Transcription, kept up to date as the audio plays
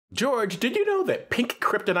George, did you know that pink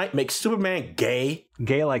kryptonite makes Superman gay?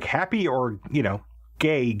 Gay like happy or,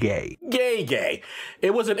 gay? Gay.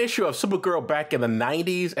 It was an issue of Supergirl back in the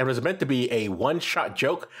 90s and was meant to be a one-shot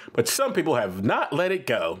joke, but some people have not let it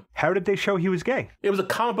go. How did they show he was gay? It was a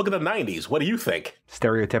comic book in the 90s. What do you think?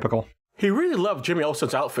 Stereotypical. He really loved Jimmy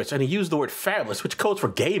Olsen's outfits, and he used the word fabulous, which codes for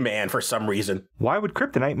gay man for some reason. Why would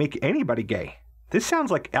kryptonite make anybody gay? This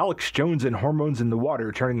sounds like Alex Jones and Hormones in the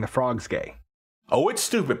Water turning the frogs gay. Oh, it's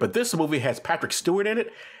stupid, but this movie has Patrick Stewart in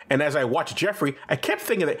it, and as I watched Jeffrey, I kept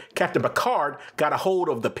thinking that Captain Picard got a hold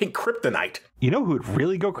of the pink kryptonite. You know who would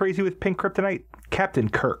really go crazy with pink kryptonite? Captain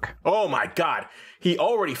Kirk. Oh my god, he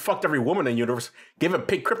already fucked every woman in the universe, give him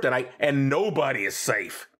pink kryptonite, and nobody is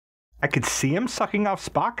safe. I could see him sucking off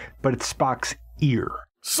Spock, but it's Spock's ear.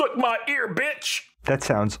 Suck my ear, bitch! That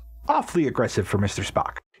sounds awfully aggressive for Mr.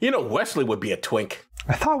 Spock. You know Wesley would be a twink.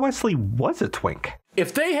 I thought Wesley was a twink.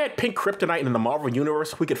 If they had pink kryptonite in the Marvel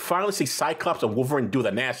Universe, we could finally see Cyclops and Wolverine do the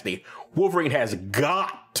nasty. Wolverine has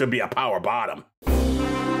got to be a power bottom.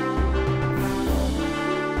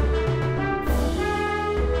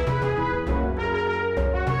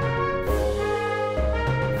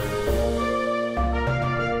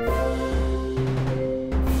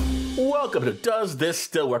 Welcome to Does This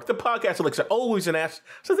Still Work? The podcast that looks at always and asks,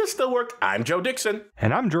 does this still work? I'm Joe Dixon.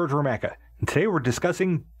 And I'm George Romaka. And today we're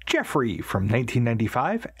discussing Jeffery from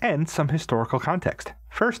 1995 and some historical context.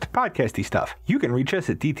 First, podcasty stuff. You can reach us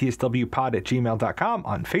at dtswpod@gmail.com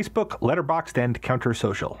on Facebook, Letterboxd, and Counter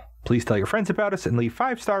Social. Please tell your friends about us and leave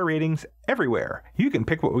 5-star ratings everywhere. You can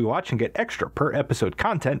pick what we watch and get extra per episode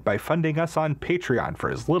content by funding us on Patreon for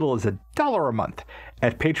as little as $1 a month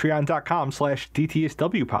at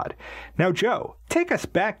patreon.com/dtswpod. Now, Joe, take us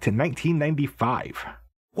back to 1995.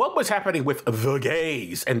 What was happening with the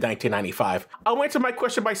gays in 1995? I'll answer my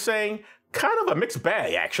question by saying, kind of a mixed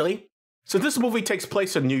bag, actually. Since this movie takes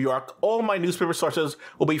place in New York, all my newspaper sources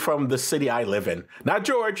will be from the city I live in. Not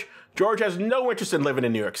George. George has no interest in living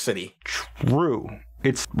in New York City. True.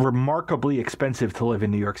 It's remarkably expensive to live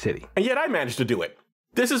in New York City. And yet I managed to do it.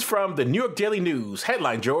 This is from the New York Daily News.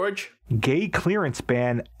 Headline, George. Gay clearance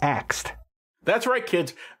ban axed. That's right,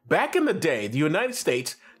 kids. Back in the day, the United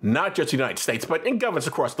States, not just the United States, but in governments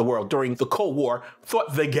across the world during the Cold War,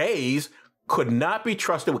 thought the gays could not be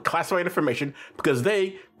trusted with classified information because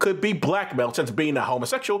they could be blackmailed since being a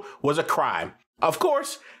homosexual was a crime. Of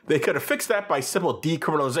course, they could have fixed that by simple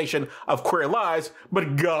decriminalization of queer lies,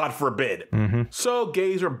 but God forbid. So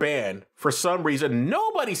gays were banned. For some reason,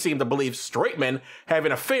 nobody seemed to believe straight men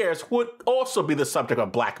having affairs would also be the subject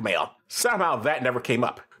of blackmail. Somehow that never came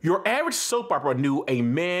up. Your average soap opera knew a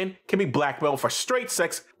man can be blackmailed for straight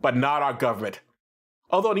sex, but not our government.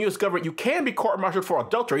 Although in the US government, you can be court-martialed for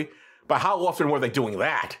adultery, but how often were they doing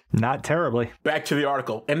that? Not terribly. Back to the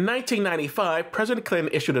article. In 1995, President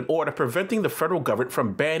Clinton issued an order preventing the federal government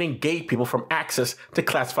from banning gay people from access to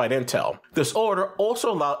classified intel. This order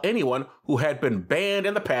also allowed anyone who had been banned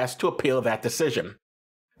in the past to appeal that decision.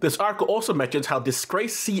 This article also mentions how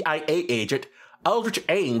disgraced CIA agent Aldrich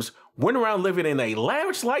Ames went around living in a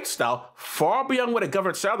lavish lifestyle far beyond what a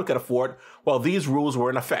government salary could afford while these rules were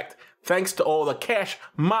in effect, thanks to all the cash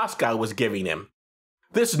Moscow was giving him.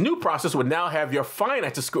 This new process would now have your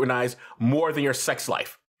finances scrutinized more than your sex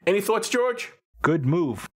life. Any thoughts, George? Good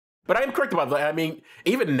move. But I am correct about that. I mean,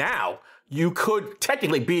 even now, you could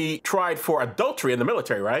technically be tried for adultery in the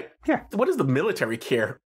military, right? Yeah. What does the military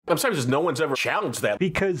care? I'm sorry, just no one's ever challenged that.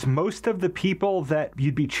 Because most of the people that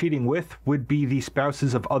you'd be cheating with would be the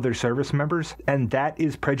spouses of other service members, and that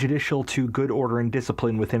is prejudicial to good order and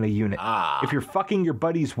discipline within a unit. If you're fucking your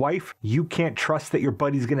buddy's wife, you can't trust that your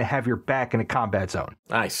buddy's going to have your back in a combat zone.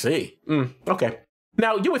 I see. Okay.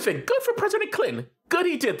 Now, you would think, good for President Clinton. Good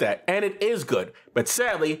he did that, and it is good. But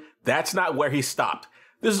sadly, that's not where he stopped.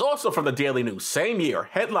 This is also from the Daily News. Same year.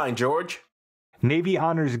 Headline, George. Navy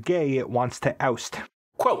honors gay it wants to oust.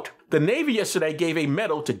 Quote, the Navy yesterday gave a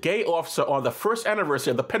medal to gay officer on the first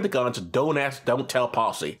anniversary of the Pentagon's Don't Ask, Don't Tell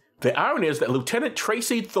policy. The irony is that Lieutenant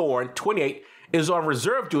Tracy Thorne, 28, is on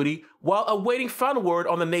reserve duty while awaiting final word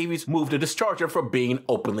on the Navy's move to discharge him for being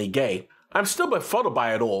openly gay. I'm still befuddled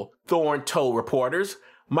by it all, Thorne told reporters.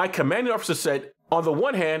 My commanding officer said, on the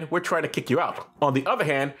one hand, we're trying to kick you out. On the other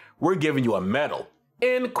hand, we're giving you a medal.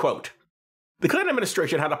 End quote. The Clinton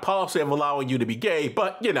administration had a policy of allowing you to be gay,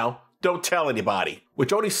 but, don't tell anybody,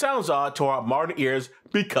 which only sounds odd to our modern ears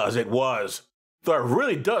because it was. Though it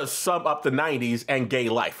really does sum up the 90s and gay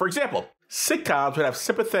life. For example, sitcoms would have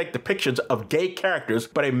sympathetic depictions of gay characters,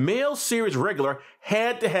 but a male series regular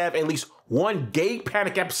had to have at least one gay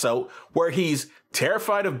panic episode where he's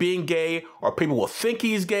terrified of being gay, or people will think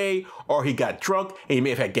he's gay, or he got drunk and he may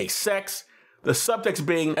have had gay sex. The subtext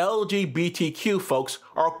being LGBTQ folks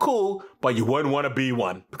are cool, but you wouldn't want to be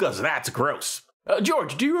one, because that's gross.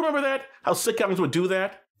 George, do you remember that? How sitcoms would do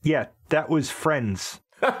that? Yeah, that was Friends.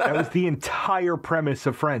 That was the entire premise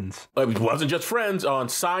of Friends. It wasn't just Friends. On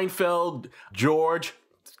Seinfeld, George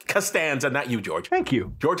Costanza, not you, George. Thank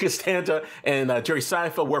you. George Costanza and Jerry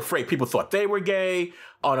Seinfeld were afraid people thought they were gay.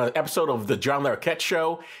 On an episode of the John Larroquette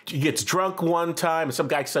show, he gets drunk one time, and some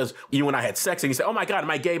guy says, "You and I had sex," and he said, "Oh my God,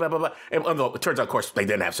 am I gay?" Blah blah blah. And it turns out, of course, they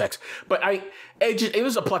didn't have sex. But it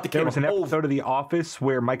was a plot that came. There was an episode of The Office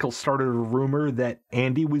where Michael started a rumor that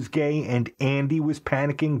Andy was gay, and Andy was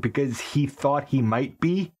panicking because he thought he might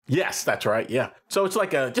be. Yes, that's right. Yeah. So it's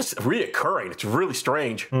like just reoccurring. It's really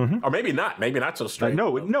strange, or maybe not. Maybe not so strange.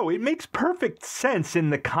 No, it makes perfect sense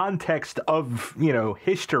in the context of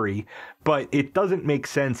history, but it doesn't make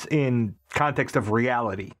sense in context of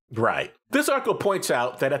reality. Right. This article points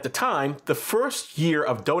out that at the time, the first year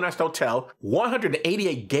of Don't Ask, Don't Tell,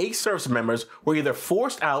 188 gay service members were either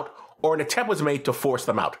forced out or an attempt was made to force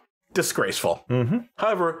them out. Disgraceful.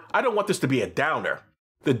 However, I don't want this to be a downer.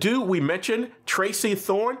 The dude we mentioned, Tracy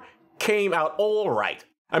Thorn, came out all right.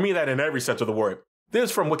 I mean that in every sense of the word. This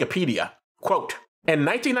is from Wikipedia. Quote, in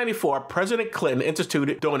 1994, President Clinton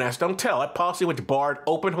instituted Don't Ask, Don't Tell, a policy which barred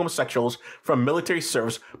open homosexuals from military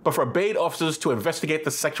service but forbade officers to investigate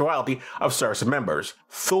the sexuality of service members.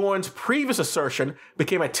 Thorne's previous assertion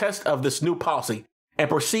became a test of this new policy, and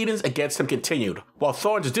proceedings against him continued. While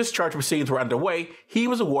Thorne's discharge proceedings were underway, he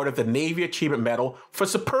was awarded the Navy Achievement Medal for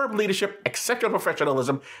superb leadership, exceptional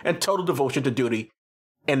professionalism, and total devotion to duty.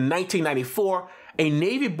 In 1994, a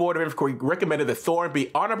Navy Board of Inquiry recommended that Thorne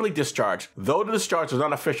be honorably discharged, though the discharge was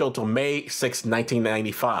unofficial until May 6,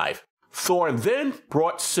 1995. Thorne then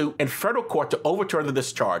brought suit in federal court to overturn the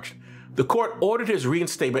discharge. The court ordered his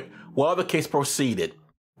reinstatement while the case proceeded.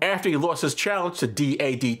 After he lost his challenge to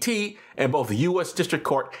DADT in both the U.S. District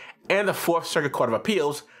Court and the Fourth Circuit Court of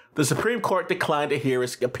Appeals, the Supreme Court declined to hear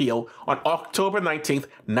his appeal on October 19,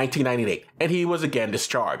 1998, and he was again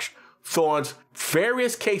discharged. Thorne's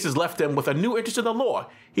various cases left him with a new interest in the law.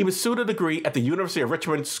 He pursued a degree at the University of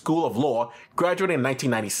Richmond School of Law, graduating in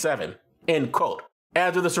 1997. End quote.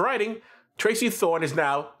 As of this writing, Tracy Thorn is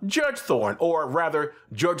now Judge Thorn, or rather,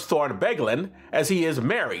 Judge Thorn Beglin, as he is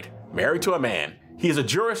married to a man. He is a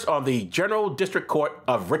jurist on the General District Court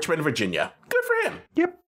of Richmond, Virginia. Good for him.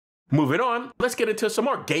 Yep. Moving on, let's get into some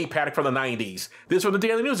more gay panic from the 90s. This is from the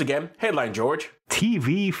Daily News again. Headline, George.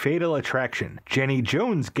 TV fatal attraction. Jenny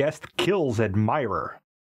Jones guest kills admirer.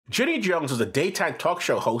 Jenny Jones was a daytime talk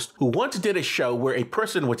show host who once did a show where a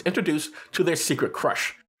person was introduced to their secret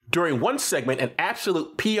crush. During one segment, an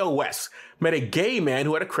absolute POS met a gay man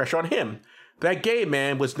who had a crush on him. That gay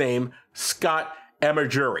man was named Scott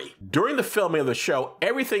Emerjury. During the filming of the show,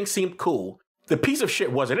 everything seemed cool. The piece of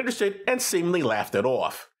shit wasn't interested and seemingly laughed it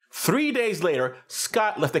off. 3 days later,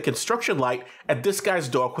 Scott left a construction light at this guy's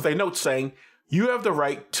door with a note saying, "You have the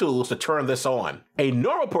right tools to turn this on." A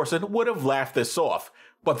normal person would have laughed this off,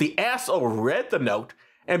 but the asshole read the note,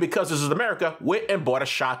 and because this is America, went and bought a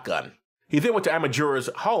shotgun. He then went to Amajura's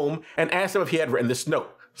home and asked him if he had written this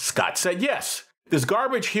note. Scott said yes. This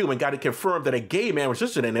garbage human got it confirmed that a gay man was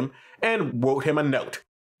interested in him and wrote him a note.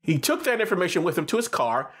 He took that information with him to his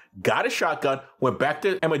car, got a shotgun, went back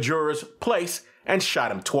to Amajura's place, and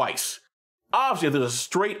shot him twice. Obviously, there's a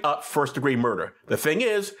straight-up first-degree murder. The thing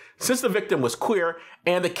is, since the victim was queer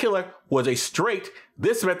and the killer was a straight,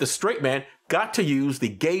 this meant the straight man got to use the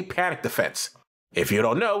gay panic defense. If you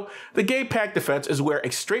don't know, the gay panic defense is where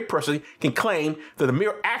a straight person can claim that the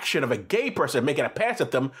mere action of a gay person making a pass at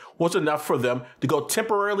them was enough for them to go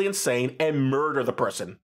temporarily insane and murder the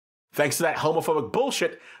person. Thanks to that homophobic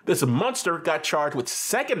bullshit, this monster got charged with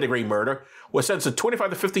second-degree murder, was sentenced to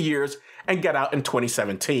 25 to 50 years, and got out in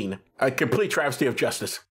 2017. A complete travesty of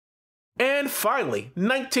justice. And finally,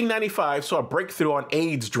 1995 saw a breakthrough on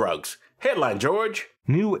AIDS drugs. Headline, George.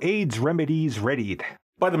 New AIDS remedies readied.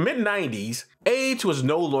 By the mid-90s, AIDS was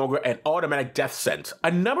no longer an automatic death sentence.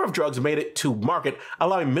 A number of drugs made it to market,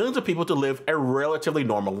 allowing millions of people to live a relatively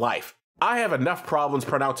normal life. I have enough problems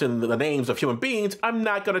pronouncing the names of human beings, I'm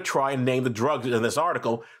not going to try and name the drugs in this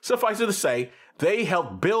article. Suffice it to say, they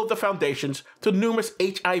helped build the foundations to numerous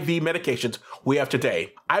HIV medications we have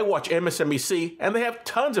today. I watch MSNBC, and they have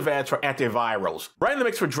tons of ads for antivirals, right in the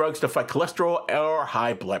mix for drugs to fight cholesterol or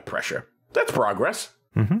high blood pressure. That's progress.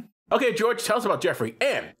 Okay, George, tell us about Jeffery.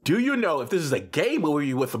 And do you know if this is a gay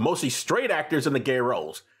movie with mostly straight actors in the gay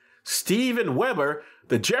roles? Steven Weber,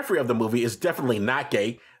 the Jeffery of the movie, is definitely not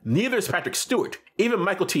gay. Neither is Patrick Stewart. Even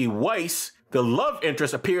Michael T. Weiss The love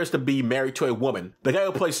interest appears to be married to a woman. The guy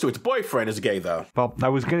who plays Stewart's boyfriend is gay, though. Well, I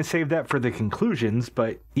was going to save that for the conclusions,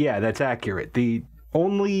 but yeah, that's accurate. The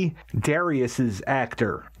only Darius's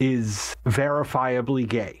actor is verifiably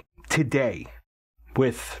gay today.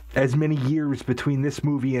 With as many years between this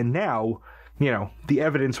movie and now, the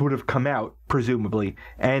evidence would have come out, presumably.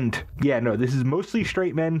 And yeah, no, this is mostly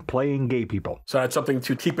straight men playing gay people. So that's something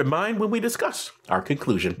to keep in mind when we discuss our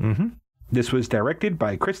conclusion. Mm-hmm. This was directed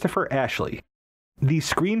by Christopher Ashley. The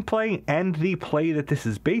screenplay and the play that this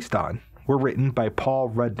is based on were written by Paul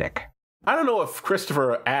Rudnick. I don't know if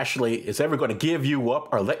Christopher Ashley is ever going to give you up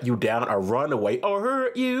or let you down or run away or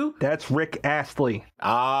hurt you. That's Rick Astley.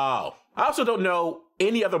 Oh. I also don't know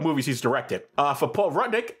any other movies he's directed. For Paul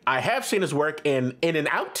Rudnick, I have seen his work in and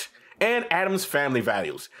Out and Addams Family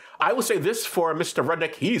Values. I would say this for Mr.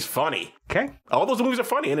 Rudnick, he's funny. Okay. All those movies are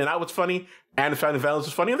funny. In and Out was funny, Addams Family Values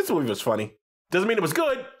was funny, and this movie was funny. Doesn't mean it was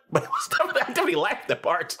good, but I definitely laughed at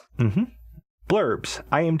parts. Mm-hmm. Blurbs.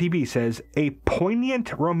 IMDb says, a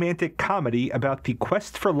poignant romantic comedy about the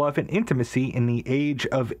quest for love and intimacy in the age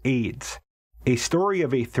of AIDS. A story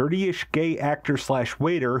of a 30-ish gay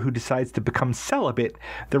actor/waiter who decides to become celibate.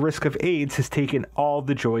 The risk of AIDS has taken all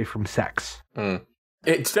the joy from sex.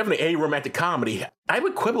 It's definitely a romantic comedy. I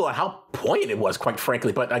would quibble on how poignant it was, quite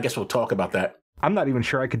frankly, but I guess we'll talk about that. I'm not even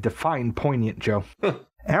sure I could define poignant, Joe.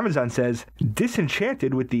 Amazon says,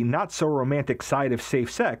 disenchanted with the not-so-romantic side of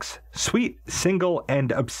safe sex, sweet, single,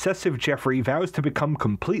 and obsessive Jeffrey vows to become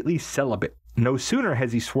completely celibate. No sooner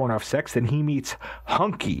has he sworn off sex than he meets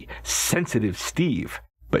hunky, sensitive Steve.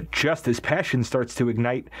 But just as passion starts to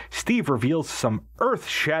ignite, Steve reveals some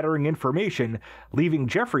earth-shattering information, leaving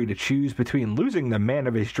Jeffrey to choose between losing the man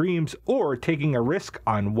of his dreams or taking a risk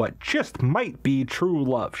on what just might be true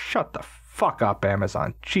love. Shut the fuck up,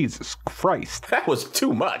 Amazon. Jesus Christ. That was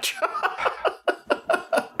too much.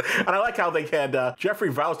 And I like how they had Jeffrey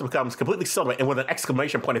vows to become completely celibate and with an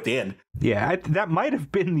exclamation point at the end. Yeah, that might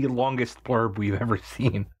have been the longest blurb we've ever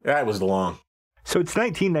seen. That was long. So it's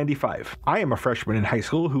 1995. I am a freshman in high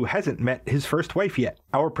school who hasn't met his first wife yet.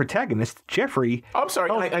 Our protagonist, Jeffrey... Oh, I'm sorry.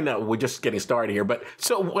 I know. We're just getting started here. But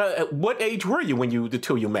so at what age were you when the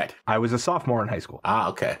two of you met? I was a sophomore in high school. Ah,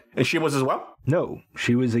 okay. And she was as well? No,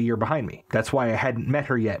 she was a year behind me. That's why I hadn't met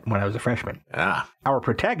her yet when I was a freshman. Ah. Our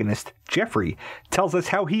protagonist, Jeffrey, tells us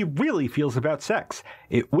how he really feels about sex.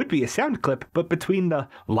 It would be a sound clip, but between the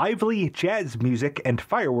lively jazz music and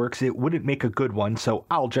fireworks, it wouldn't make a good one, so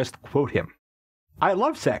I'll just quote him. I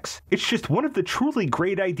love sex. It's just one of the truly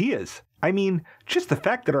great ideas. I mean, just the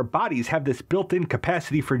fact that our bodies have this built-in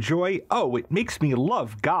capacity for joy, it makes me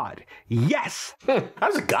love God. Yes!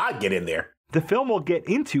 How does God get in there? The film will get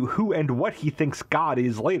into who and what he thinks God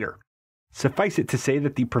is later. Suffice it to say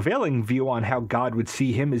that the prevailing view on how God would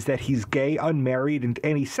see him is that he's gay, unmarried, and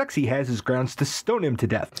any sex he has is grounds to stone him to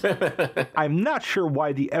death. I'm not sure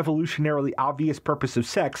why the evolutionarily obvious purpose of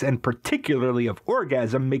sex, and particularly of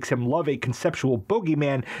orgasm, makes him love a conceptual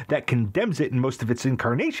bogeyman that condemns it in most of its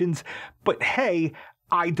incarnations, but hey,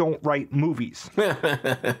 I don't write movies.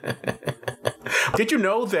 Did you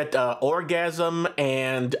know that orgasm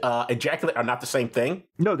and ejaculate are not the same thing?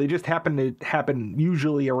 No, they just happen to happen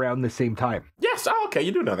usually around the same time. Yes, okay,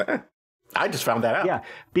 you do know that. I just found that out. Yeah,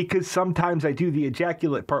 because sometimes I do the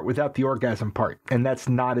ejaculate part without the orgasm part, and that's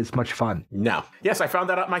not as much fun. No. Yes, I found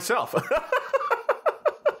that out myself.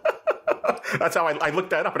 That's how I looked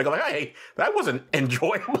that up, and I go like, hey, that wasn't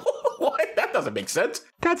enjoyable. What? That doesn't make sense.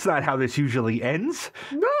 That's not how this usually ends.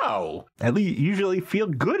 No. At least usually feel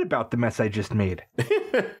good about the mess I just made.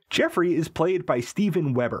 Jeffrey is played by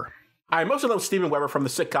Steven Weber. I mostly know Steven Weber from the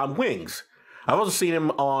sitcom Wings. I've also seen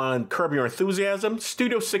him on Curb Your Enthusiasm,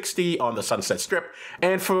 Studio 60 on the Sunset Strip,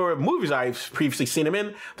 and for movies I've previously seen him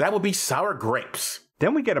in, that would be Sour Grapes.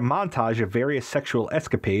 Then we get a montage of various sexual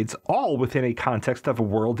escapades, all within a context of a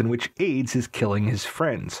world in which AIDS is killing his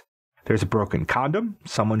friends. There's a broken condom,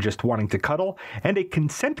 someone just wanting to cuddle, and a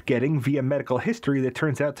consent getting via medical history that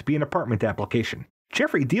turns out to be an apartment application.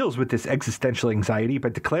 Jeffrey deals with this existential anxiety by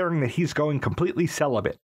declaring that he's going completely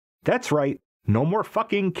celibate. That's right, no more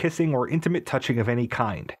fucking, kissing, or intimate touching of any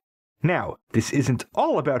kind. Now, this isn't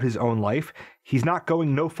all about his own life. He's not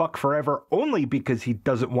going no fuck forever only because he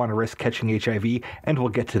doesn't want to risk catching HIV, and we'll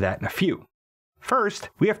get to that in a few. First,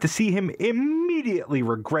 we have to see him immediately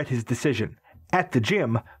regret his decision. At the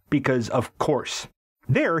gym, because of course.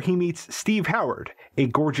 There he meets Steve Howard, a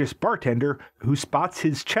gorgeous bartender who spots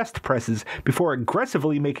his chest presses before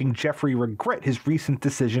aggressively making Jeffrey regret his recent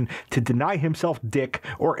decision to deny himself dick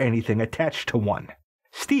or anything attached to one.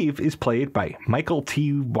 Steve is played by Michael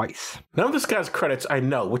T. Weiss. None of this guy's credits I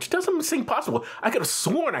know, which doesn't seem possible. I could have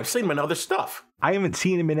sworn I've seen him in other stuff. I haven't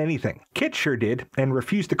seen him in anything. Kit sure did, and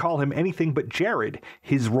refused to call him anything but Jared,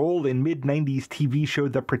 his role in mid-90s TV show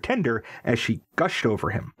The Pretender, as she gushed over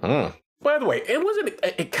him. By the way, it wasn't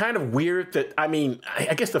it kind of weird that,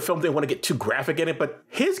 I guess the film didn't want to get too graphic in it, but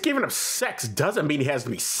his giving up sex doesn't mean he has to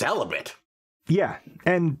be celibate. Yeah,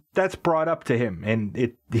 and that's brought up to him, and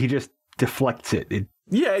he just deflects it.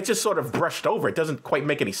 Yeah, it's just sort of brushed over. It doesn't quite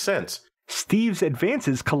make any sense. Steve's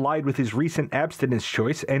advances collide with his recent abstinence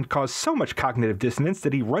choice and cause so much cognitive dissonance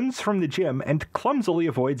that he runs from the gym and clumsily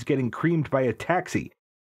avoids getting creamed by a taxi.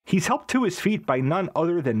 He's helped to his feet by none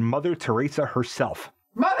other than Mother Teresa herself.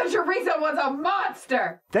 Mother Teresa was a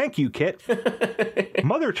monster! Thank you, Kit.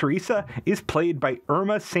 Mother Teresa is played by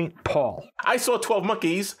Irma St. Paul. I saw 12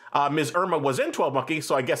 Monkeys. Ms. Irma was in 12 Monkeys,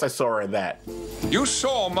 so I guess I saw her in that. You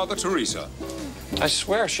saw Mother Teresa? I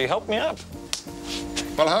swear, she helped me up.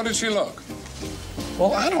 Well, how did she look?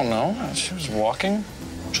 Well, I don't know. She was walking.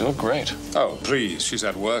 She looked great. Oh, please, she's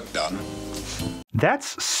had work done.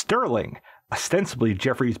 That's Sterling, ostensibly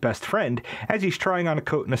Jeffrey's best friend, as he's trying on a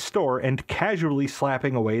coat in a store and casually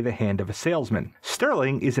slapping away the hand of a salesman.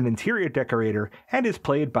 Sterling is an interior decorator and is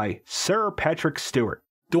played by Sir Patrick Stewart.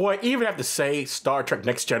 Do I even have to say Star Trek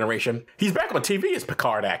Next Generation? He's back on TV as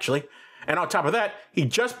Picard, actually. And on top of that, he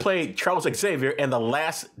just played Charles Xavier in the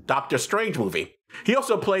last Doctor Strange movie. He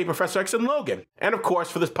also played Professor X in Logan. And of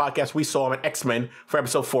course, for this podcast, we saw him in X-Men for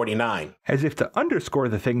episode 49. As if to underscore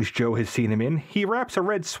the things Joe has seen him in, he wraps a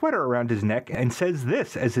red sweater around his neck and says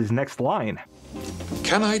this as his next line.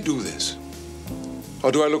 Can I do this?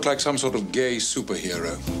 Or do I look like some sort of gay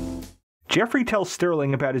superhero? Jeffrey tells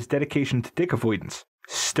Sterling about his dedication to dick avoidance.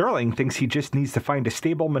 Sterling thinks he just needs to find a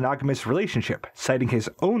stable monogamous relationship, citing his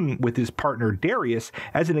own with his partner Darius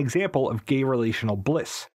as an example of gay relational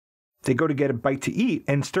bliss. They go to get a bite to eat,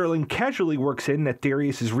 and Sterling casually works in that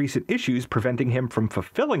Darius's recent issues preventing him from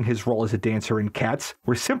fulfilling his role as a dancer in Cats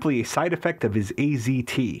were simply a side effect of his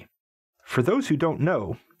AZT. For those who don't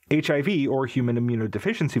know, HIV, or human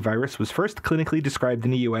immunodeficiency virus, was first clinically described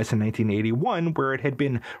in the US in 1981, where it had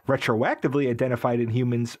been retroactively identified in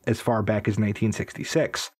humans as far back as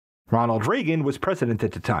 1966. Ronald Reagan was president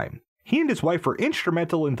at the time. He and his wife were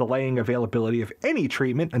instrumental in delaying availability of any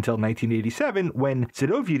treatment until 1987, when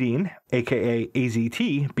zidovudine, aka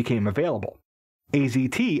AZT, became available.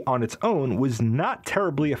 AZT on its own was not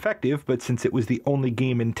terribly effective, but since it was the only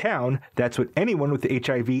game in town, that's what anyone with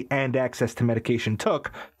HIV and access to medication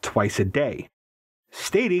took twice a day.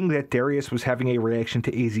 Stating that Darius was having a reaction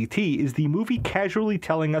to AZT is the movie casually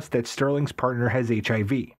telling us that Sterling's partner has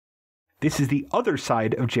HIV. This is the other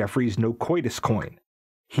side of Jeffrey's no coitus coin.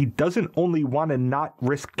 He doesn't only want to not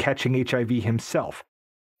risk catching HIV himself.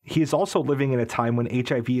 He is also living in a time when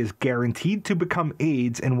HIV is guaranteed to become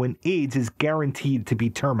AIDS and when AIDS is guaranteed to be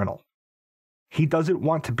terminal. He doesn't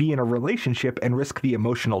want to be in a relationship and risk the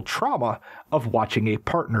emotional trauma of watching a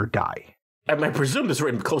partner die. I presume this is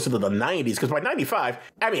written closer to the 90s, because by 95,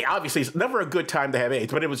 obviously it's never a good time to have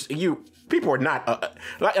AIDS, but people were not,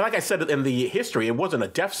 like I said in the history, it wasn't a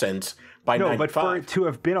death sentence by 95. No, but for it to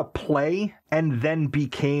have been a play and then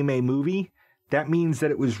became a movie, that means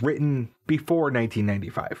that it was written before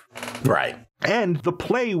 1995. Right. And the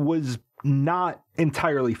play was not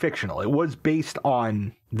entirely fictional. It was based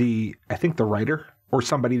on the writer or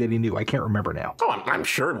somebody that he knew. I can't remember now. Oh, I'm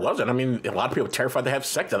sure it wasn't. A lot of people are terrified to have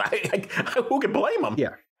sex, and who can blame them?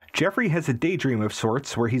 Yeah. Jeffrey has a daydream of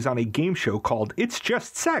sorts where he's on a game show called It's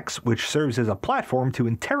Just Sex, which serves as a platform to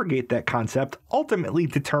interrogate that concept, ultimately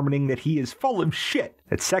determining that he is full of shit,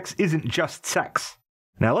 that sex isn't just sex.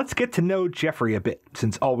 Now let's get to know Jeffrey a bit,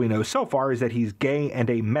 since all we know so far is that he's gay and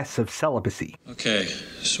a mess of celibacy. Okay,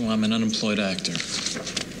 so I'm an unemployed actor.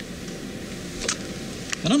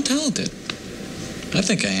 And I'm talented. I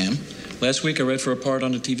think I am. Last week I read for a part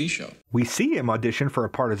on a TV show. We see him audition for a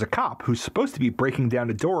part as a cop who's supposed to be breaking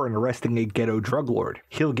down a door and arresting a ghetto drug lord.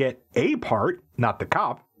 He'll get a part, not the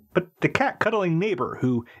cop, but the cat-cuddling neighbor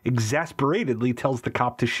who exasperatedly tells the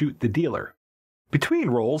cop to shoot the dealer.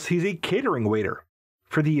 Between roles, he's a catering waiter.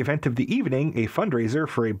 For the event of the evening, a fundraiser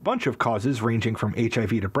for a bunch of causes ranging from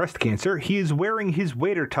HIV to breast cancer, he is wearing his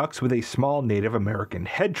waiter tux with a small Native American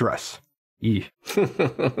headdress.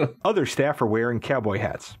 Other staff are wearing cowboy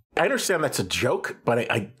hats. I understand that's a joke,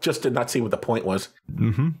 but I just did not see what the point was.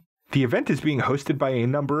 The event is being hosted by a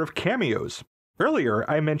number of cameos. Earlier,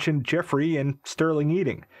 I mentioned Jeffrey and Sterling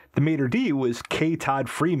eating. The maitre d' was K. Todd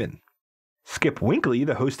Freeman. Skip Winkley,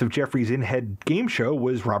 the host of Jeffrey's in-head game show,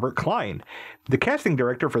 was Robert Klein. The casting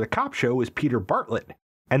director for the cop show was Peter Bartlett.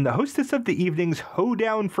 And the hostess of the evening's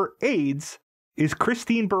hoedown for AIDS is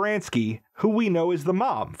Christine Baranski, who we know as the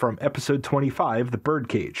mom from episode 25, The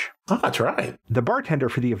Birdcage. Oh, that's right. The bartender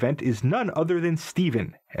for the event is none other than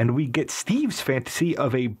Steven, and we get Steve's fantasy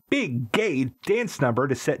of a big gay dance number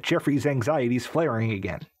to set Jeffrey's anxieties flaring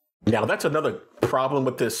again. Now, that's another problem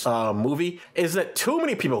with this movie, is that too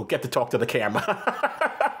many people get to talk to the camera.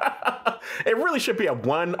 It really should be a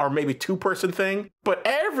one or maybe two-person thing, but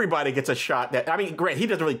everybody gets a shot. That, I mean, great, he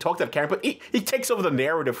doesn't really talk to the camera, but he takes over the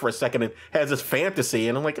narrative for a second and has this fantasy,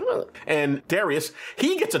 and I'm like, ugh. And Darius,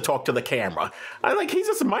 he gets to talk to the camera. I'm like, he's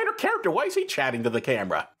just a minor character. Why is he chatting to the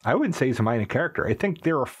camera? I wouldn't say he's a minor character. I think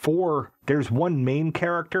there's one main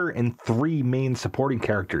character and 3 main supporting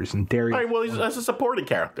characters, and Darius... All right, well, that's a supporting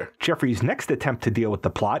character. Jeffrey's next attempt to deal with the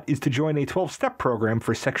plot is to join a 12-step program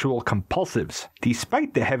for sexual compulsives.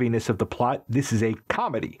 Despite the heaviness of the plot, this is a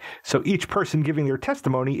comedy, so each person giving their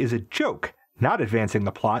testimony is a joke, not advancing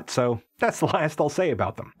the plot, so that's the last I'll say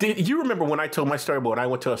about them. Did you remember when I told my story about when I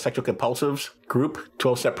went to a sexual compulsives group,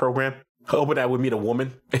 12-step program? Hoping I would meet a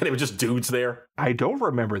woman, and it was just dudes there. I don't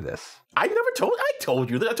remember this. I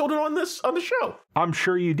told you that. I told it on the show. I'm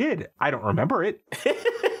sure you did. I don't remember it.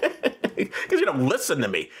 Because you don't listen to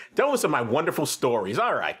me. Don't listen to my wonderful stories.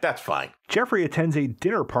 All right, that's fine. Jeffrey attends a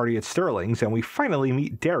dinner party at Sterling's, and we finally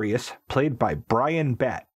meet Darius, played by Brian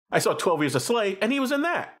Batt. I saw 12 Years a Slave, and he was in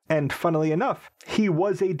that. And funnily enough, he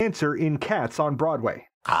was a dancer in Cats on Broadway.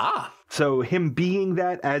 Ah. So him being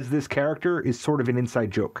that as this character is sort of an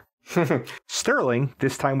inside joke. Sterling,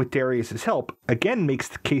 this time with Darius's help, again makes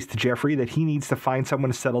the case to Jeffrey that he needs to find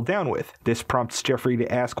someone to settle down with. This prompts Jeffrey to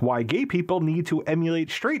ask why gay people need to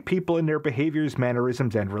emulate straight people in their behaviors,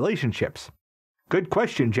 mannerisms, and relationships. Good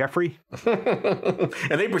question, Jeffrey. And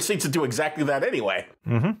they proceed to do exactly that anyway.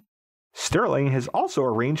 Mm-hmm. Sterling has also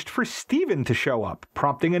arranged for Steven to show up,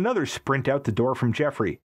 prompting another sprint out the door from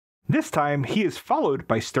Jeffrey. This time, he is followed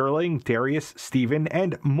by Sterling, Darius, Steven,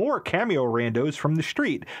 and more cameo randos from the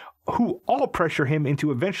street, who all pressure him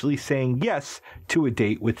into eventually saying yes to a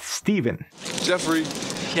date with Steven. Jeffrey.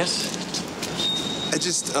 Yes? I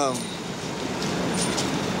just so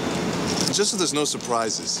there's no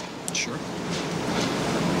surprises. Sure.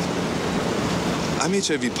 I'm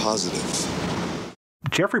HIV positive.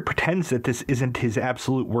 Jeffrey pretends that this isn't his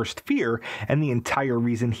absolute worst fear and the entire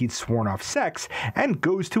reason he'd sworn off sex, and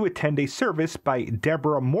goes to attend a service by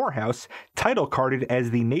Deborah Morehouse, title-carded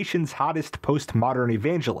as the nation's hottest postmodern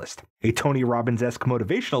evangelist, a Tony Robbins-esque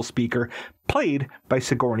motivational speaker played by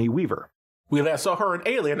Sigourney Weaver. We last saw her in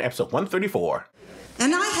Alien, episode 134.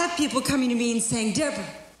 And I have people coming to me and saying, Deborah,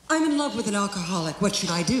 I'm in love with an alcoholic. What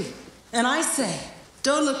should I do? And I say,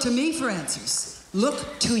 don't look to me for answers.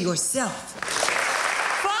 Look to yourself.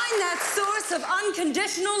 Find that source of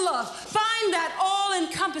unconditional love. Find that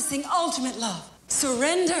all-encompassing ultimate love.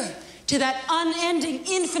 Surrender to that unending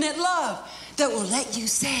infinite love that will let you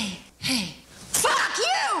say, hey, fuck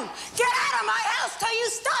you! Get out of my house till you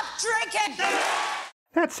stop drinking!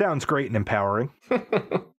 That sounds great and empowering.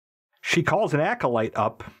 She calls an acolyte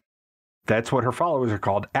up. That's what her followers are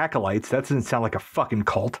called, acolytes. That doesn't sound like a fucking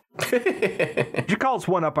cult. She calls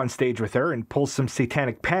one up on stage with her and pulls some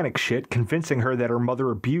satanic panic shit, convincing her that her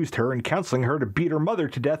mother abused her and counseling her to beat her mother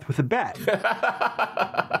to death with a bat.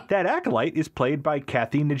 That acolyte is played by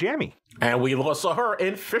Kathy Najimy. And we last saw her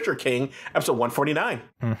in Fisher King, episode 149.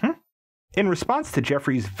 Mm-hmm. In response to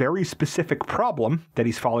Jeffrey's very specific problem that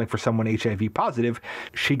he's falling for someone HIV positive,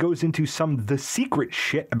 she goes into some The Secret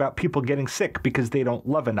shit about people getting sick because they don't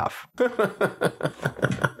love enough.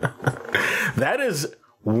 That is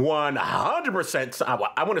 100%.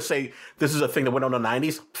 I want to say this is a thing that went on in the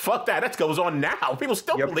 90s. Fuck that. That goes on now. People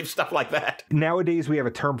still believe stuff like that. Nowadays, we have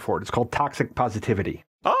a term for it. It's called toxic positivity.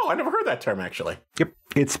 Oh, I never heard that term, actually. Yep.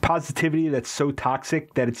 It's positivity that's so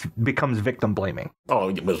toxic that it becomes victim blaming. Oh,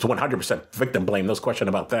 it was 100% victim blame. No question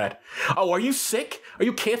about that. Oh, are you sick? Are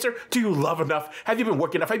you cancer? Do you love enough? Have you been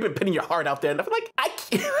working enough? Have you been putting your heart out there enough? Like, I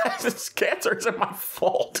can't. This cancer isn't my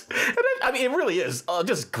fault. And it really is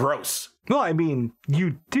just gross. Well, I mean,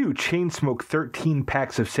 you do chain smoke 13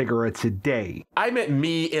 packs of cigarettes a day. I meant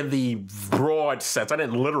me in the broad sense. I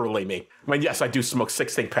didn't literally mean. I mean, yes, I do smoke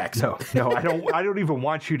 16 packs. No, I don't even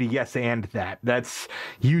want you to yes and that. That's,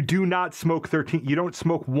 you do not smoke 13. You don't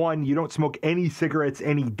smoke one. You don't smoke any cigarettes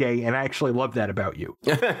any day. And I actually love that about you.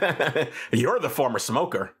 You're the former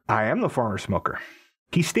smoker. I am the former smoker.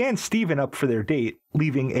 He stands Steven up for their date,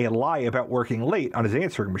 leaving a lie about working late on his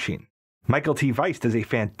answering machine. Michael T. Weiss does a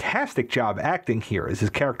fantastic job acting here as his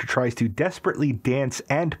character tries to desperately dance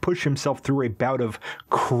and push himself through a bout of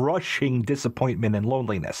crushing disappointment and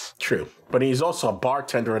loneliness. True. But he's also a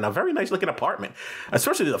bartender in a very nice looking apartment,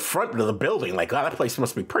 especially the front of the building. Like, wow, that place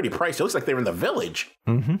must be pretty pricey. It looks like they're in the Village.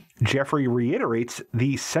 Jeffrey reiterates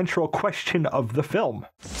the central question of the film.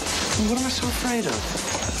 What am I so afraid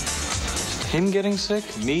of? Him getting sick?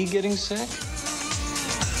 Me getting sick?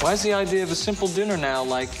 Why is the idea of a simple dinner now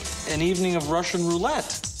like an evening of Russian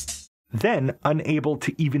roulette? Then, unable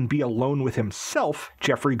to even be alone with himself,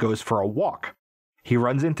 Jeffrey goes for a walk. He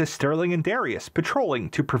runs into Sterling and Darius, patrolling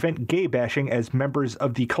to prevent gay bashing as members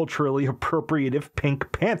of the culturally appropriative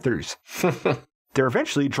Pink Panthers. They're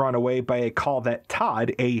eventually drawn away by a call that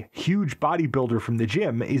Todd, a huge bodybuilder from the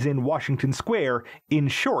gym, is in Washington Square in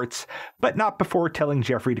shorts, but not before telling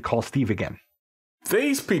Jeffrey to call Steve again.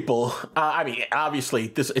 These people,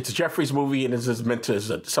 obviously, it's Jeffrey's movie and this is meant to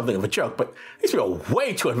as something of a joke, but these people are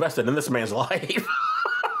way too invested in this man's life.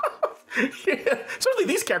 Certainly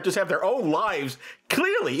these characters have their own lives,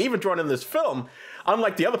 clearly, even drawn in this film.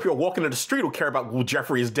 Unlike the other people walking in the street who care about who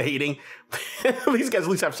Jeffrey is dating, these guys at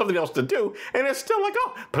least have something else to do, and it's still like,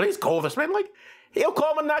 oh, please call this man. Like, he'll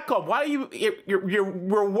call him and not call him. Why are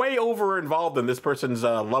we're way over involved in this person's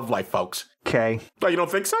love life, folks. Okay. Oh, you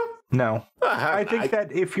don't think so? No. I think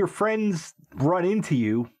that if your friends run into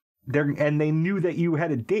you, and they knew that you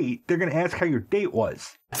had a date, they're going to ask how your date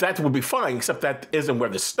was. That would be fine, except that isn't where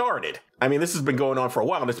this started. I mean, this has been going on for a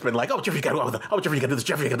while, and it's been like, oh, Jeffrey got to go with oh, Jeffrey got to do this,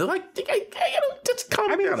 Jeffrey got to do like, just calm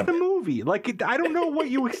down. It's the movie. Like, I don't know what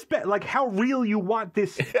you expect, like how real you want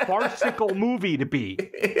this farcical movie to be.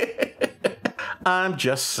 I'm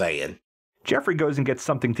just saying. Jeffrey goes and gets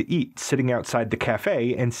something to eat, sitting outside the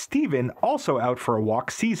cafe, and Steven, also out for a walk,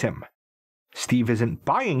 sees him. Steve isn't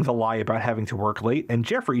buying the lie about having to work late, and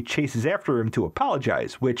Jeffrey chases after him to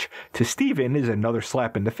apologize, which to Steven is another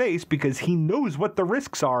slap in the face because he knows what the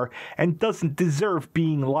risks are and doesn't deserve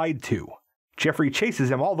being lied to. Jeffrey chases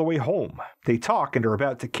him all the way home. They talk and are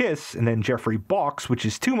about to kiss, and then Jeffrey balks, which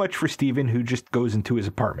is too much for Steven, who just goes into his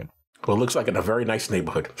apartment. Well, it looks like in a very nice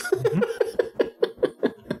neighborhood.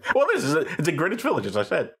 Well, it's a Greenwich Village, as I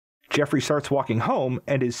said. Jeffrey starts walking home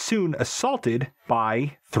and is soon assaulted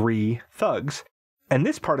by 3 thugs. And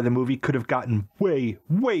this part of the movie could have gotten way,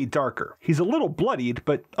 way darker. He's a little bloodied,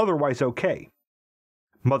 but otherwise okay.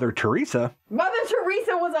 Mother Teresa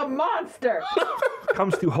was a monster!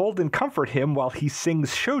 comes to hold and comfort him while he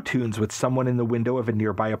sings show tunes with someone in the window of a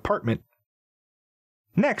nearby apartment.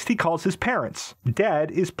 Next, he calls his parents.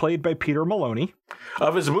 Dad is played by Peter Maloney.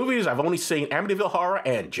 Of his movies, I've only seen Amityville Horror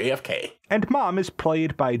and JFK. And Mom is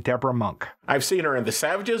played by Deborah Monk. I've seen her in The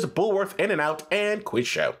Savages, Bullworth, In and Out, and Quiz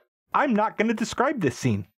Show. I'm not going to describe this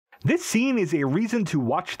scene. This scene is a reason to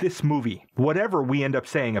watch this movie, whatever we end up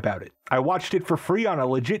saying about it. I watched it for free on a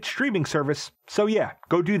legit streaming service, so yeah,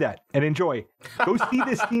 go do that and enjoy. Go see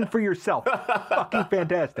this scene for yourself. Fucking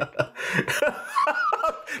fantastic.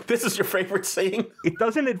 This is your favorite scene? It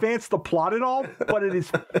doesn't advance the plot at all, but it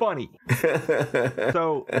is funny.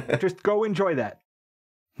 So just go enjoy that.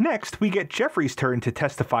 Next, we get Jeffrey's turn to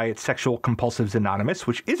testify at Sexual Compulsives Anonymous,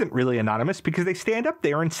 which isn't really anonymous because they stand up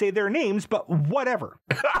there and say their names, but whatever.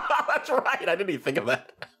 That's right. I didn't even think of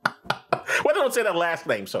that. Well, they don't say that last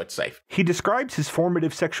name, so it's safe. He describes his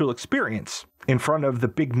formative sexual experience in front of the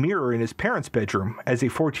big mirror in his parents' bedroom as a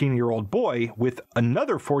 14-year-old boy with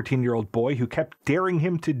another 14-year-old boy who kept daring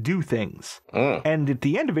him to do things. And at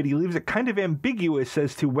the end of it, he leaves it kind of ambiguous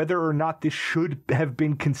as to whether or not this should have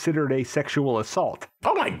been considered a sexual assault.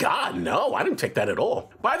 Oh my God, no, I didn't take that at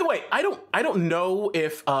all. By the way, I don't know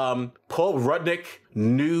if Paul Rudnick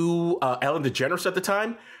knew Ellen DeGeneres at the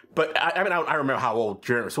time. But I don't remember how old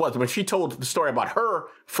DeGeneres was. When she told the story about her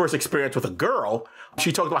first experience with a girl,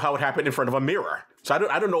 she talked about how it happened in front of a mirror. So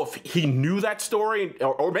I don't know if he knew that story,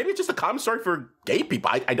 or maybe it's just a common story for gay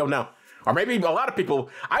people. I don't know. Or maybe a lot of people,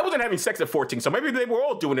 I wasn't having sex at 14, so maybe they were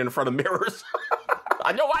all doing it in front of mirrors.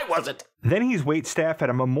 I know I wasn't. Then he's waitstaff at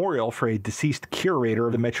a memorial for a deceased curator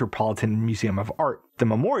of the Metropolitan Museum of Art. The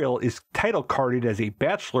memorial is title carded as a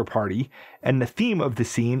bachelor party, and the theme of the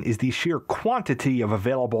scene is the sheer quantity of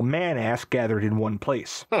available man-ass gathered in one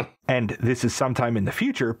place. And this is sometime in the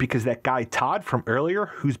future because that guy Todd from earlier,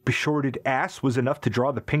 whose beshorted ass was enough to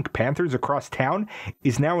draw the Pink Panthers across town,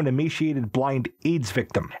 is now an emaciated blind AIDS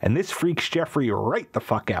victim. And this freaks Jeffrey right the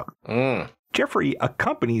fuck out. Jeffrey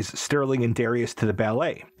accompanies Sterling and Darius to the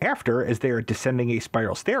ballet. After, as they are descending a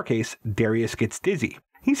spiral staircase, Darius gets dizzy.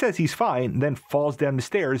 He says he's fine, then falls down the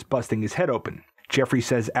stairs, busting his head open. Jeffrey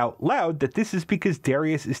says out loud that this is because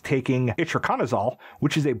Darius is taking itraconazole,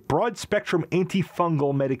 which is a broad-spectrum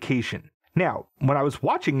antifungal medication. Now, when I was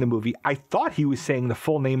watching the movie, I thought he was saying the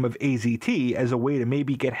full name of AZT as a way to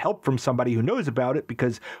maybe get help from somebody who knows about it,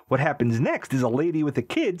 because what happens next is a lady with a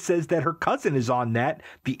kid says that her cousin is on that,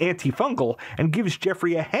 the antifungal, and gives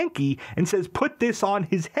Jeffrey a hanky and says, put this on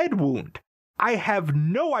his head wound. I have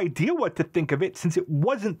no idea what to think of it since it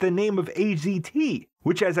wasn't the name of AZT,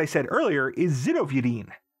 which, as I said earlier, is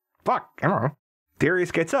zidovudine. Fuck, I don't know.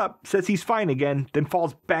 Darius gets up, says he's fine again, then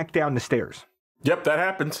falls back down the stairs. Yep, that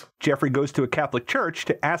happens. Jeffrey goes to a Catholic church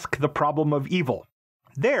to ask the problem of evil.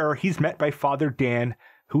 There, he's met by Father Dan,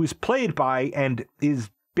 who is played by and is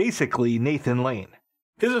basically Nathan Lane.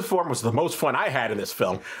 His performance was the most fun I had in this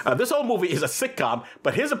film. This whole movie is a sitcom,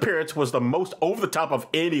 but his appearance was the most over the top of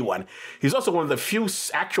anyone. He's also one of the few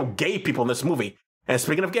actual gay people in this movie. And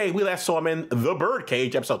speaking of gay, we last saw him in The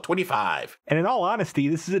Birdcage, episode 25. And in all honesty,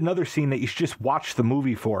 this is another scene that you should just watch the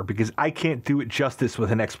movie for, because I can't do it justice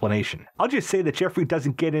with an explanation. I'll just say that Jeffrey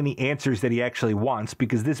doesn't get any answers that he actually wants,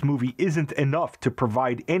 because this movie isn't enough to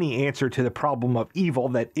provide any answer to the problem of evil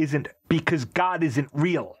that isn't because God isn't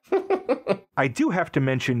real. I do have to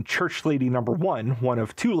mention Church Lady number 1, one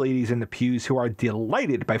of 2 ladies in the pews who are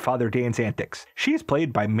delighted by Father Dan's antics. She is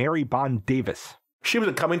played by Mary Bond Davis. She was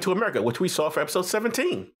in Coming to America, which we saw for episode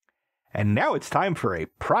 17. And now it's time for a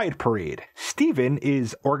pride parade. Stephen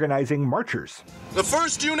is organizing marchers. The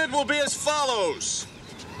first unit will be as follows.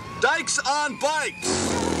 Dykes on bikes.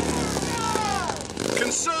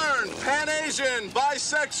 Concerned Pan-Asian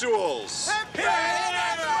bisexuals.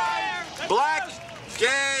 Black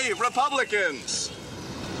gay Republicans.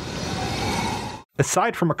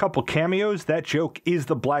 Aside from a couple cameos, that joke is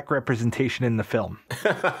the black representation in the film.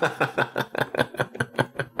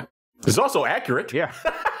 It's also accurate. Yeah.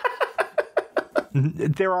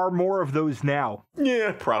 There are more of those now.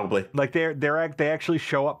 Yeah, probably. Like they actually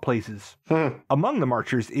show up places. Among the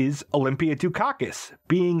marchers is Olympia Dukakis,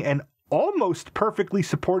 being an almost perfectly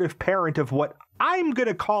supportive parent of what I'm going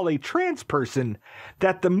to call a trans person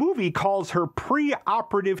that the movie calls her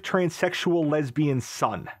pre-operative transsexual lesbian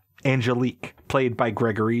son, Angelique, played by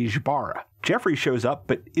Gregory Jbarra. Jeffrey shows up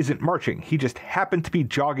but isn't marching. He just happened to be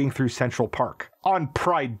jogging through Central Park on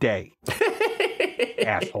Pride Day.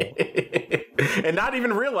 Asshole. And not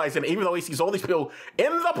even realizing, even though he sees all these people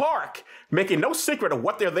in the park, making no secret of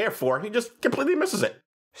what they're there for, he just completely misses it.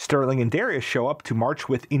 Sterling and Darius show up to march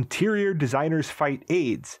with Interior Designers Fight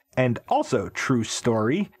AIDS. And also, true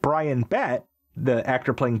story, Brian Batt, the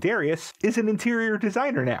actor playing Darius, is an interior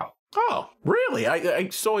designer now. Oh, really? I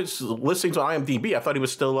saw his listings on IMDb. I thought he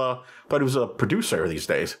was still, thought he was a producer these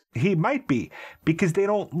days. He might be, because they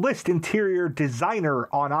don't list interior designer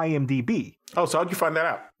on IMDb. Oh, so how'd you find that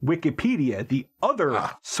out? Wikipedia, the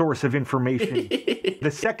other source of information, the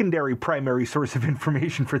secondary primary source of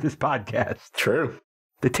information for this podcast. True.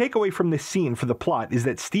 The takeaway from this scene for the plot is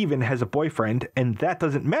that Stephen has a boyfriend, and that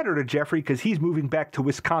doesn't matter to Jeffrey because he's moving back to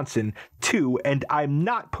Wisconsin too, and I'm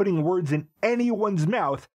not putting words in anyone's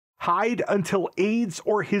mouth, hide until AIDS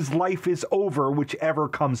or his life is over, whichever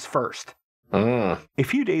comes first. A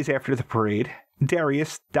few days after the parade,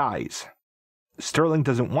 Darius dies. Sterling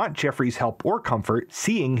doesn't want Jeffrey's help or comfort,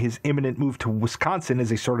 seeing his imminent move to Wisconsin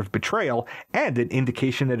as a sort of betrayal and an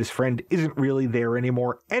indication that his friend isn't really there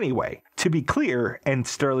anymore anyway. To be clear, and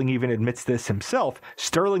Sterling even admits this himself,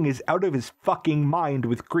 Sterling is out of his fucking mind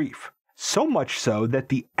with grief. So much so that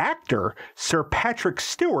the actor, Sir Patrick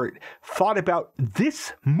Stewart, thought about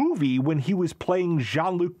this movie when he was playing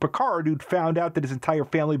Jean-Luc Picard, who'd found out that his entire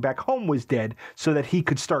family back home was dead, so that he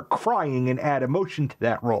could start crying and add emotion to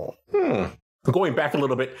that role. Going back a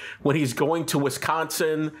little bit, when he's going to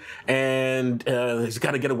Wisconsin and he's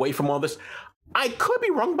got to get away from all this, I could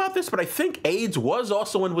be wrong about this, but I think AIDS was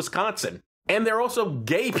also in Wisconsin. And there are also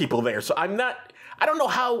gay people there, so I don't know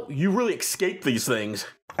how you really escape these things.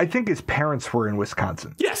 I think his parents were in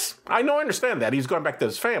Wisconsin. Yes, I understand that. He's going back to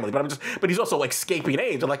his family, but he's also escaping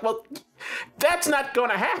AIDS. I'm like, well, that's not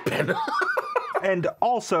going to happen. And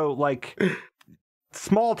also, like,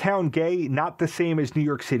 small town gay, not the same as New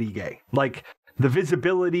York City gay. Like, the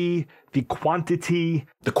visibility, the quantity.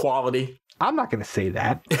 The quality. I'm not going to say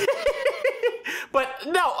that. But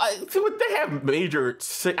no, they have major.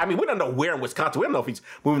 I mean, we don't know where in Wisconsin. We don't know if he's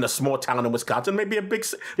moving to a small town in Wisconsin, maybe a big.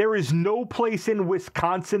 There is no place in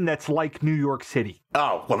Wisconsin that's like New York City.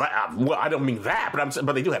 Oh well, I don't mean that,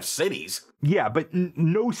 but they do have cities. Yeah, but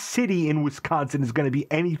no city in Wisconsin is going to be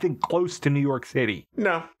anything close to New York City.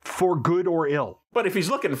 No, for good or ill. But if he's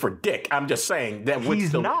looking for dick, I'm just saying that would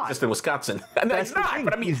still exist in Wisconsin. No, he's not.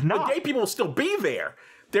 But I mean, the gay people will still be there.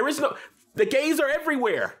 There is no. The gays are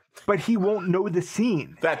everywhere. But he won't know the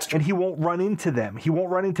scene. That's true. And he won't run into them. He won't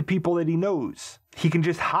run into people that he knows. He can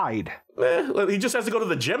just hide. Well, he just has to go to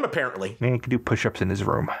the gym, apparently. Man, he can do push-ups in his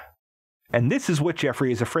room. And this is what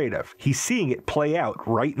Jeffrey is afraid of. He's seeing it play out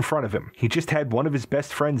right in front of him. He just had one of his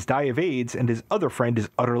best friends die of AIDS, and his other friend is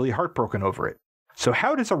utterly heartbroken over it. So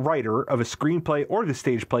how does a writer of a screenplay or the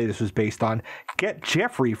stage play this was based on get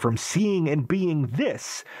Jeffrey from seeing and being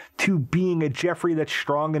this to being a Jeffrey that's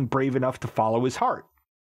strong and brave enough to follow his heart?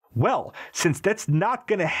 Well, since that's not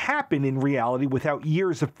going to happen in reality without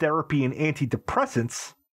years of therapy and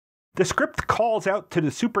antidepressants, the script calls out to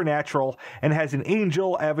the supernatural and has an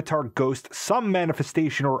angel, avatar, ghost, some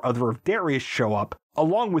manifestation or other of Darius show up,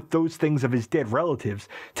 along with those things of his dead relatives,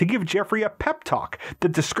 to give Jeffrey a pep talk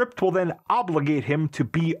that the script will then obligate him to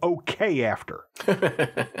be okay after.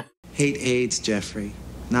 Hate AIDS, Jeffrey,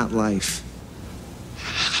 not life.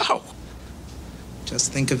 How?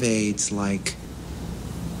 Just think of AIDS like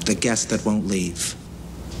the guest that won't leave.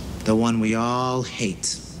 The one we all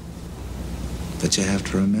hate. But you have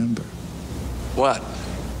to remember. What?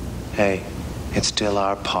 Hey, it's still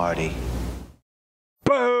our party.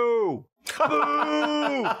 Boo! Boo!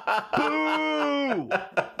 Boo! Why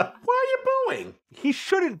are you booing? He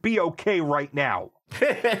shouldn't be okay right now.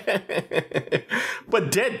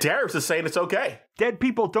 But dead Darius is saying it's okay. Dead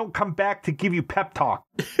people don't come back to give you pep talk.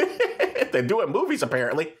 They do in movies,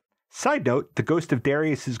 apparently. Side note, the ghost of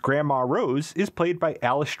Darius's grandma Rose is played by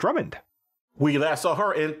Alice Drummond. We last saw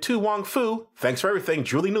her in Tu Wong Fu, Thanks for Everything,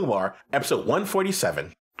 Julie Newmar, episode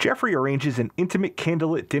 147. Jeffrey arranges an intimate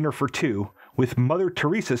candlelit dinner for two, with Mother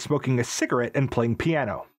Teresa smoking a cigarette and playing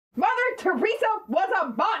piano. Mother Teresa was a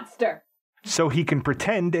monster! So he can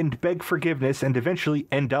pretend and beg forgiveness and eventually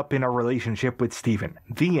end up in a relationship with Stephen.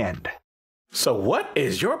 The end. So what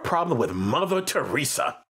is your problem with Mother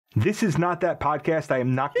Teresa? This is not that podcast. I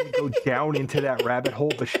am not going to go down into that rabbit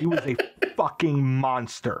hole, but she was a fucking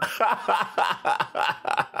monster.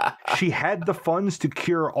 She had the funds to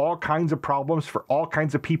cure all kinds of problems for all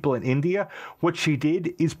kinds of people in India. What she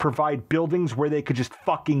did is provide buildings where they could just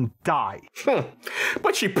fucking die.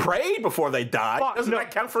 But she prayed before they died. Doesn't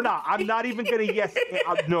that count for nothing? I'm not even going to yes.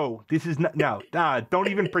 No, this is not. No, don't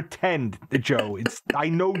even pretend, Joe. I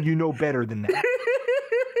know you know better than that.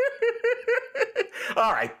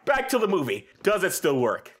 All right, back to the movie. Does it still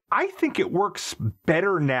work? I think it works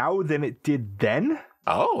better now than it did then.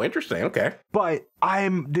 Oh, interesting. Okay. But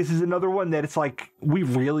this is another one that it's like, we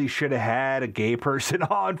really should have had a gay person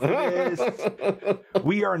on for this.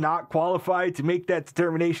 We are not qualified to make that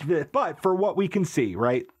determination for this. But for what we can see,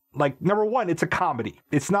 right? Like, number one, it's a comedy.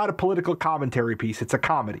 It's not a political commentary piece. It's a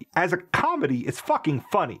comedy. As a comedy, it's fucking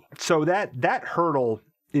funny. So that hurdle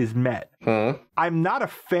is met. I'm not a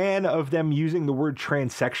fan of them using the word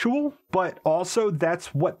transsexual, but also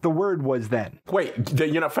that's what the word was then. Wait,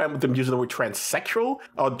 you're not a fan with them using the word transsexual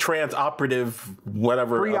or transoperative,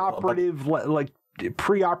 whatever? Preoperative,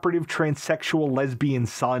 preoperative transsexual lesbian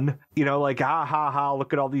son. You know, like, ha ha ha,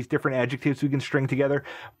 look at all these different adjectives we can string together.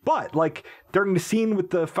 But, like, during the scene with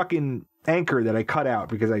the fucking anchor that I cut out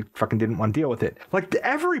because I fucking didn't want to deal with it, like,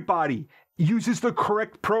 everybody uses the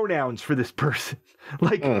correct pronouns for this person.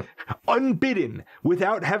 Like, unbidden,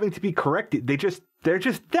 without having to be corrected. They're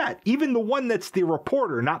just that. Even the one that's the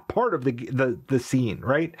reporter, not part of the scene,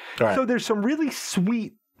 right? So there's some really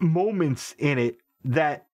sweet moments in it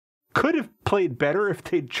that could have played better if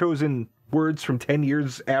they'd chosen words from 10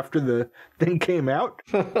 years after the thing came out.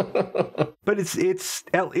 But it's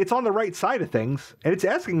on the right side of things, and it's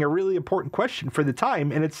asking a really important question for the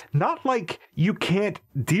time, and it's not like you can't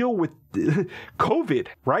deal with COVID,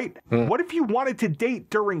 right? What if you wanted to date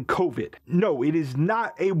during COVID? No, it is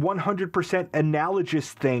not a 100%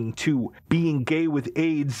 analogous thing to being gay with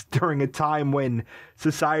AIDS during a time when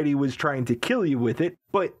society was trying to kill you with it,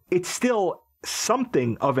 but it's still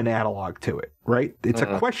something of an analog to it, right? It's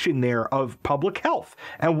a question there of public health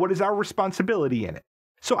and what is our responsibility in it.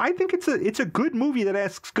 So I think it's a good movie that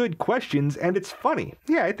asks good questions, and it's funny.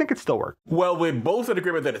 Yeah, I think it still works. Well, we're both in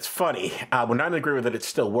agreement that it's funny. We're not in agreement that it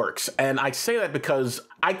still works. And I say that because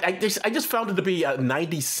I just found it to be a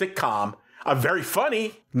 90s sitcom, a very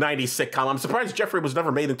funny 90s sitcom. I'm surprised Jeffrey was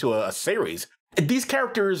never made into a series. These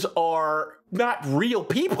characters are not real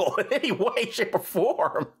people in any way, shape, or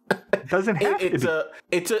form. It doesn't have to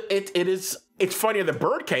be. It's funnier than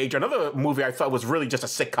Birdcage, another movie I thought was really just a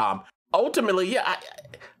sitcom. Ultimately, yeah,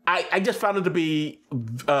 I just found it to be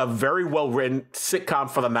a very well-written sitcom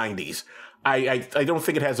for the 90s. I don't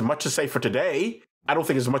think it has much to say for today. I don't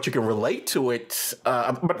think there's much you can relate to it.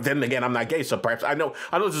 But then again, I'm not gay, so perhaps I know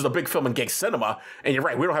this is a big film in gay cinema, and you're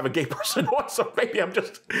right, we don't have a gay person on, so maybe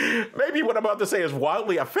what I'm about to say is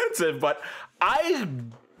wildly offensive, but I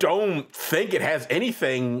don't think it has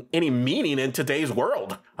any meaning in today's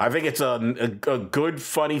world. I think it's a good,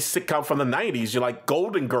 funny sitcom from the 90s. You like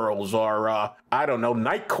Golden Girls or, I don't know,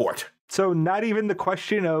 Night Court. So not even the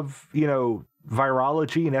question of,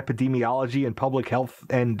 virology and epidemiology and public health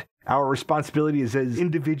and our responsibilities as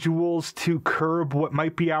individuals to curb what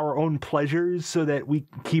might be our own pleasures so that we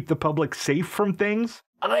keep the public safe from things?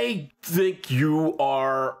 I think you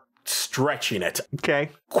are stretching it.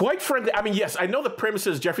 Okay. Quite frankly, I mean, yes, I know the premise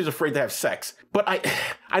is Jeffrey's afraid to have sex, but I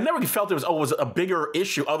never really felt there was always a bigger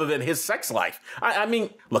issue other than his sex life. I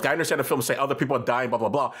mean, look, I understand the film say other people are dying, blah, blah,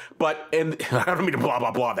 blah, and I don't mean to blah,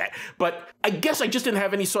 blah, blah that, but I guess I just didn't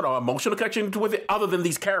have any sort of emotional connection with it other than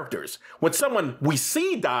these characters. When someone we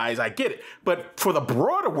see dies, I get it, but for the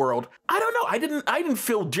broader world, I don't know. I didn't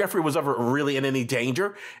feel Jeffrey was ever really in any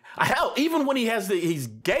danger. Hell, even when he's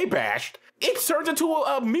gay bashed, it turns into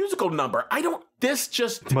a musical number. This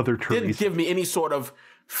just Mother Teresa didn't give me any sort of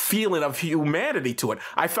feeling of humanity to it.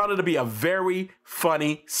 I found it to be a very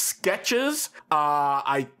funny sketches.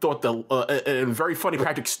 I thought a very funny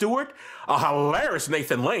Patrick Stewart, a hilarious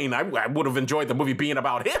Nathan Lane. I would have enjoyed the movie being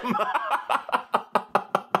about him.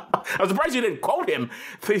 I'm surprised you didn't quote him.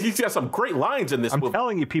 He's got some great lines in this movie. I'm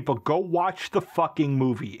telling you, people, go watch the fucking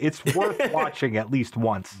movie. It's worth watching at least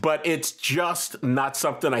once. But it's just not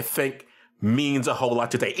something I think means a whole lot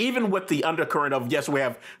today. Even with the undercurrent of, yes, we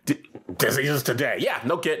have diseases today. Yeah,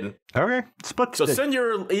 no kidding. Okay, split. So send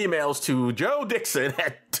your emails to Joe Dixon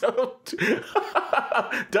at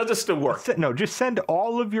Does This Still Work? No, just send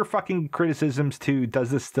all of your fucking criticisms to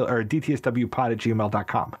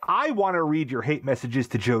dtswpod@gmail.com. I want to read your hate messages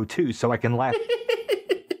to Joe too, so I can laugh.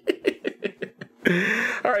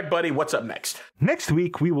 All right, buddy, what's up next? Next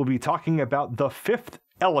week, we will be talking about The Fifth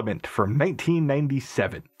Element from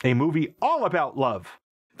 1997, a movie all about love.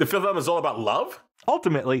 The Fifth Element is all about love?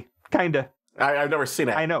 Ultimately, kinda. I've never seen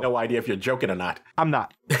it. I know. No idea if you're joking or not. I'm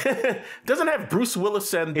not. Doesn't it have Bruce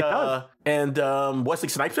Willis and Wesley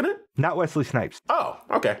Snipes in it? Not Wesley Snipes. Oh,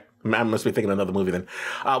 okay. I must be thinking of another movie then.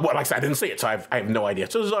 Well, like I said, I didn't see it, so I have no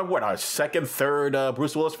idea. So this is our second, third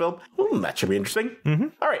Bruce Willis film? That should be interesting. Mm-hmm.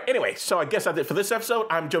 All right, anyway, so I guess that's it for this episode.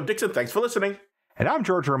 I'm Joe Dixon. Thanks for listening. And I'm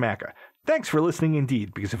George Romaka. Thanks for listening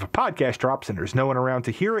indeed, because if a podcast drops and there's no one around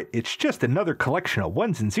to hear it, it's just another collection of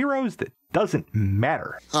ones and zeros that doesn't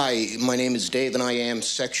matter. Hi, my name is Dave, and I am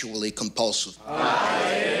sexually compulsive.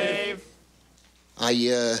 Hi, Dave.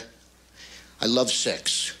 I love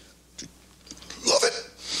sex. Love it.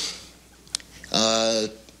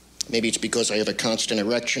 Maybe it's because I have a constant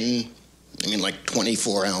erection. I mean, like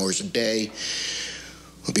 24 hours a day.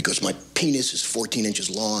 Or because my penis is 14 inches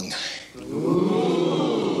long.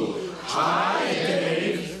 Ooh. Hi,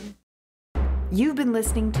 Dave. You've been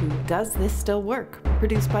listening to Does This Still Work?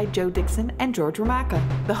 Produced by Joe Dixon and George Romaka.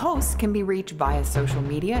 The hosts can be reached via social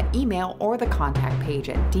media, email, or the contact page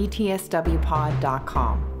at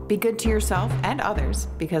dtswpod.com. Be good to yourself and others,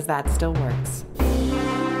 because that still works.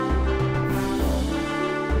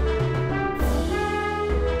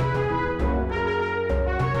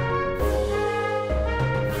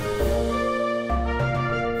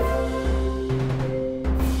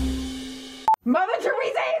 Mother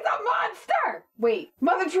Teresa is a monster! Wait,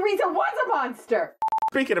 Mother Teresa was a monster!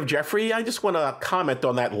 Speaking of Jeffrey, I just want to comment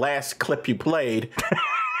on that last clip you played.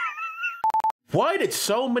 Why did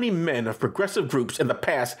so many men of progressive groups in the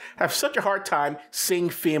past have such a hard time seeing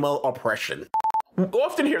female oppression? We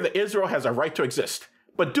often hear that Israel has a right to exist,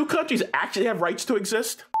 but do countries actually have rights to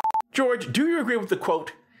exist? George, do you agree with the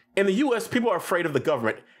quote, "In the US, people are afraid of the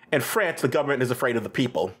government. In France, the government is afraid of the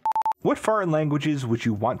people"? What foreign languages would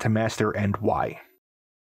you want to master and why?